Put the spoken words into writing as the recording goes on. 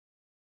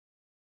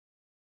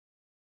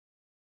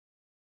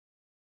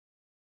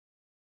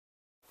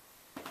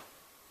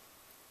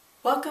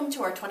Welcome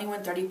to our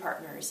 2130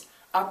 Partners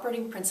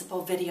Operating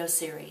Principle video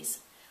series.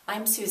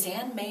 I'm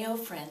Suzanne Mayo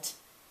Frint,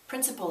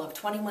 Principal of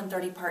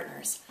 2130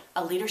 Partners,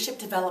 a leadership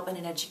development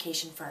and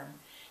education firm,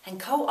 and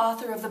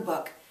co-author of the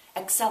book,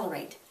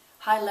 Accelerate,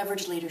 High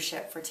Leverage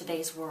Leadership for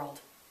Today's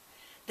World.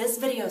 This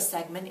video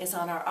segment is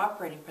on our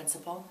operating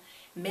principle,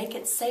 make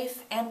it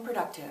safe and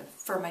productive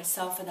for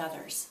myself and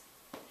others.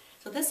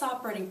 So this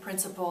operating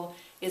principle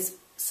is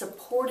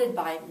supported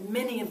by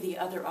many of the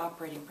other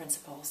operating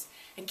principles.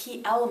 A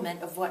key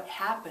element of what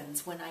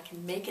happens when I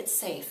can make it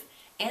safe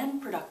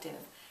and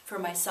productive for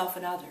myself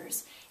and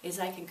others is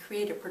I can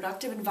create a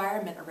productive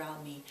environment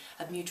around me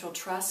of mutual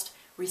trust,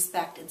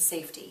 respect, and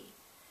safety.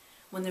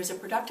 When there's a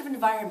productive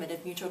environment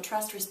of mutual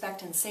trust,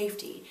 respect, and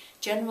safety,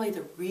 generally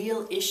the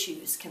real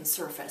issues can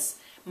surface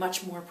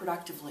much more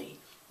productively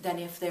than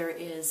if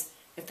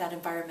that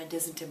environment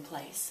isn't in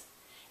place.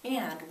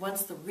 And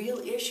once the real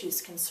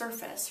issues can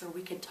surface, or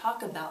we can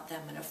talk about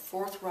them in a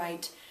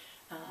forthright,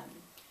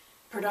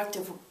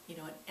 productive,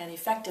 and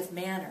effective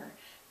manner,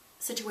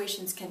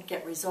 situations can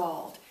get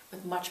resolved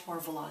with much more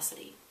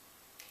velocity.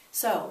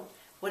 So,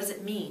 what does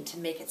it mean to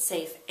make it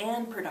safe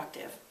and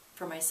productive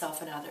for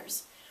myself and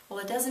others? Well,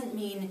 it doesn't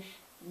mean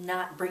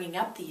not bringing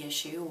up the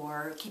issue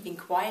or keeping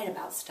quiet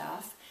about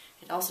stuff.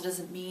 It also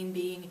doesn't mean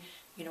being,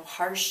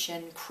 harsh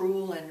and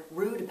cruel and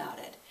rude about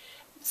it.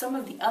 Some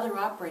of the other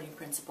operating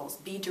principles,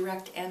 be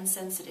direct and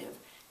sensitive,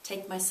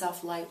 take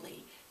myself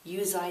lightly,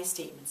 use I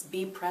statements,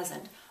 be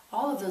present,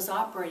 all of those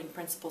operating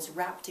principles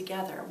wrapped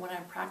together when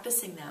I'm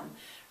practicing them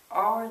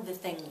are the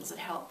things that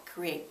help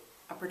create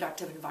a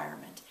productive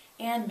environment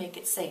and make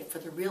it safe for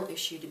the real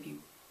issue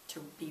to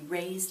be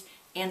raised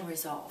and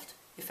resolved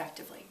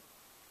effectively.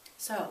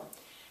 So,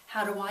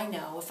 how do I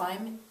know if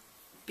I'm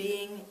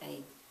being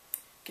a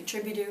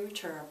contributor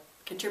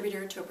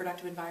to a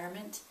productive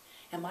environment?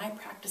 Am I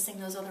practicing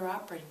those other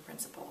operating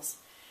principles?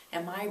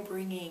 Am I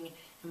bringing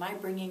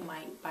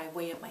by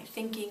way of my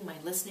thinking, my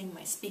listening,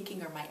 my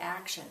speaking, or my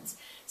actions,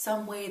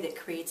 some way that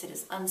creates it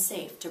as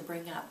unsafe to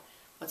bring up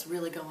what's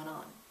really going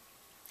on?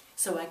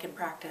 So I can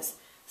practice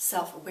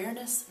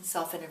self-awareness and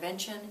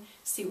self-intervention,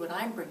 see what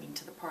I'm bringing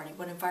to the party,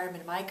 what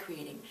environment am I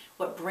creating,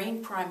 what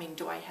brain priming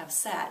do I have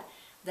set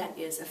that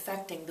is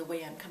affecting the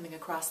way I'm coming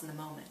across in the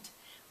moment.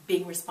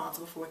 Being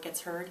responsible for what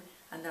gets heard,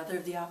 another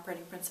of the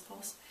operating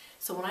principles.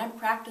 So when I'm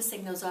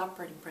practicing those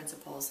operating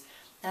principles,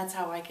 that's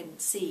how I can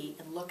see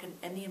and look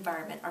in the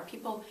environment. Are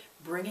people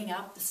bringing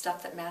up the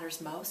stuff that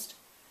matters most?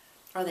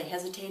 Are they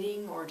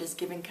hesitating or just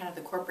giving kind of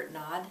the corporate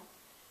nod?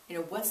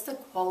 What's the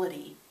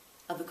quality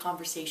of the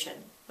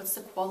conversation? What's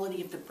the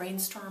quality of the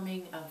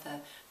brainstorming, of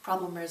the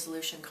problem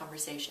resolution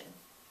conversation?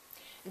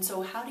 And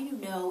so how do you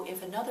know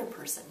if another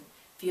person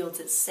feels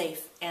it's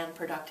safe and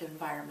productive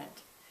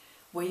environment?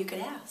 Well, you could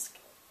ask.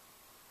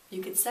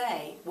 You could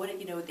say,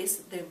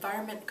 the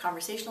environment, the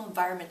conversational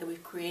environment that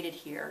we've created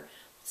here,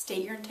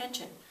 state your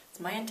intention. It's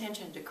my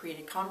intention to create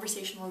a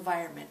conversational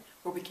environment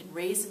where we can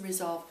raise and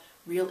resolve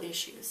real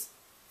issues.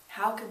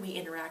 How can we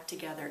interact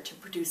together to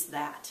produce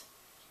that?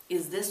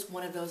 Is this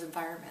one of those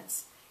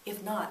environments?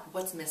 If not,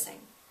 what's missing?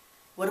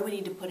 What do we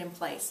need to put in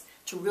place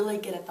to really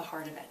get at the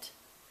heart of it?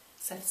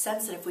 So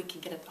sense that if we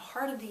can get at the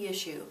heart of the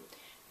issue,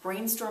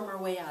 brainstorm our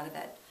way out of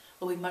it,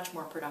 we'll be much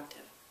more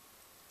productive.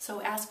 So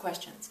ask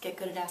questions. Get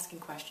good at asking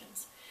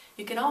questions.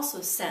 You can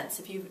also sense,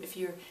 if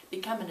you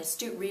become an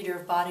astute reader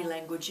of body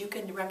language, you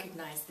can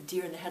recognize the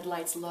deer in the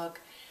headlights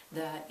look,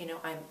 the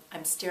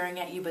I'm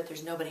staring at you but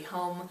there's nobody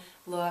home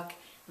look,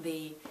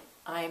 the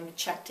I'm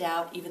checked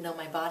out even though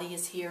my body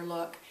is here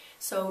look.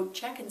 So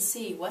check and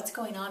see what's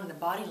going on in the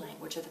body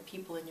language of the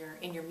people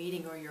in your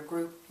meeting or your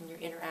group, in your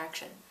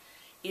interaction.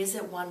 Is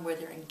it one where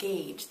they're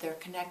engaged, they're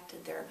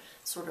connected, they're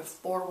sort of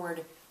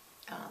forward,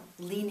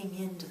 leaning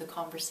into the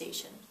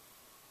conversation?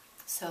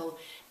 So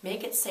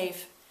make it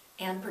safe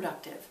and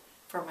productive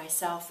for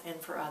myself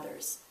and for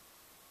others.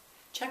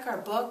 Check our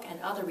book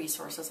and other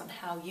resources on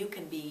how you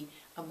can be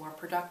a more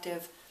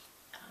productive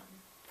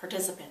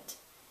participant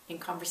in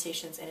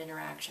conversations and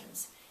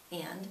interactions,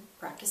 and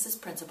practice this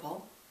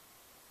principle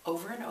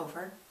over and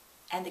over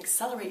and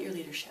accelerate your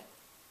leadership.